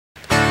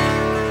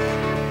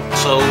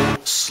so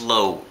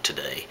slow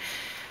today.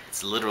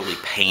 It's literally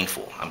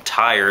painful. I'm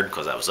tired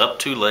because I was up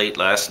too late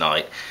last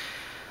night.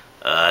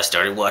 I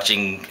started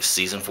watching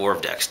season 4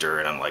 of Dexter,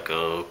 and I'm like,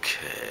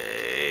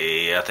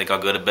 okay, I think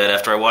I'll go to bed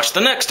after I watch the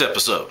next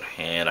episode.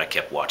 And I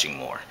kept watching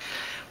more.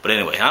 But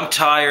anyway, I'm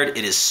tired.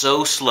 It is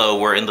so slow.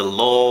 We're in the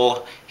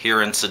lull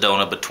here in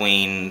Sedona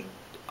between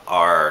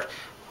our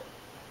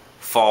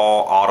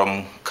fall,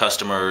 autumn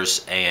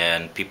customers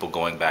and people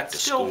going back to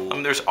school. I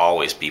mean, there's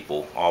always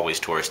people, always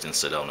tourists in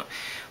Sedona,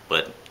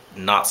 but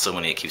not so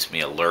many. It keeps me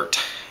alert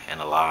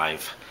and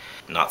alive.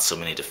 Not so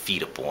many to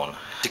feed upon.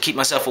 To keep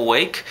myself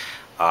awake,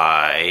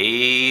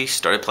 I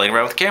started playing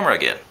around with the camera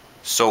again.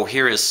 So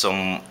here is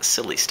some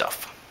silly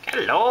stuff.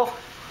 Hello,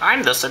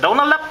 I'm the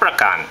Sedona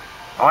leprechaun.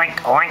 Oink,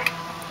 oink.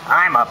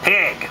 I'm a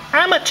pig.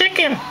 I'm a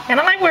chicken, and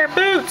I wear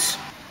boots.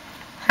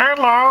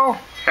 Hello.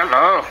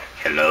 Hello.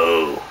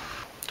 Hello.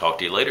 Talk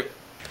to you later.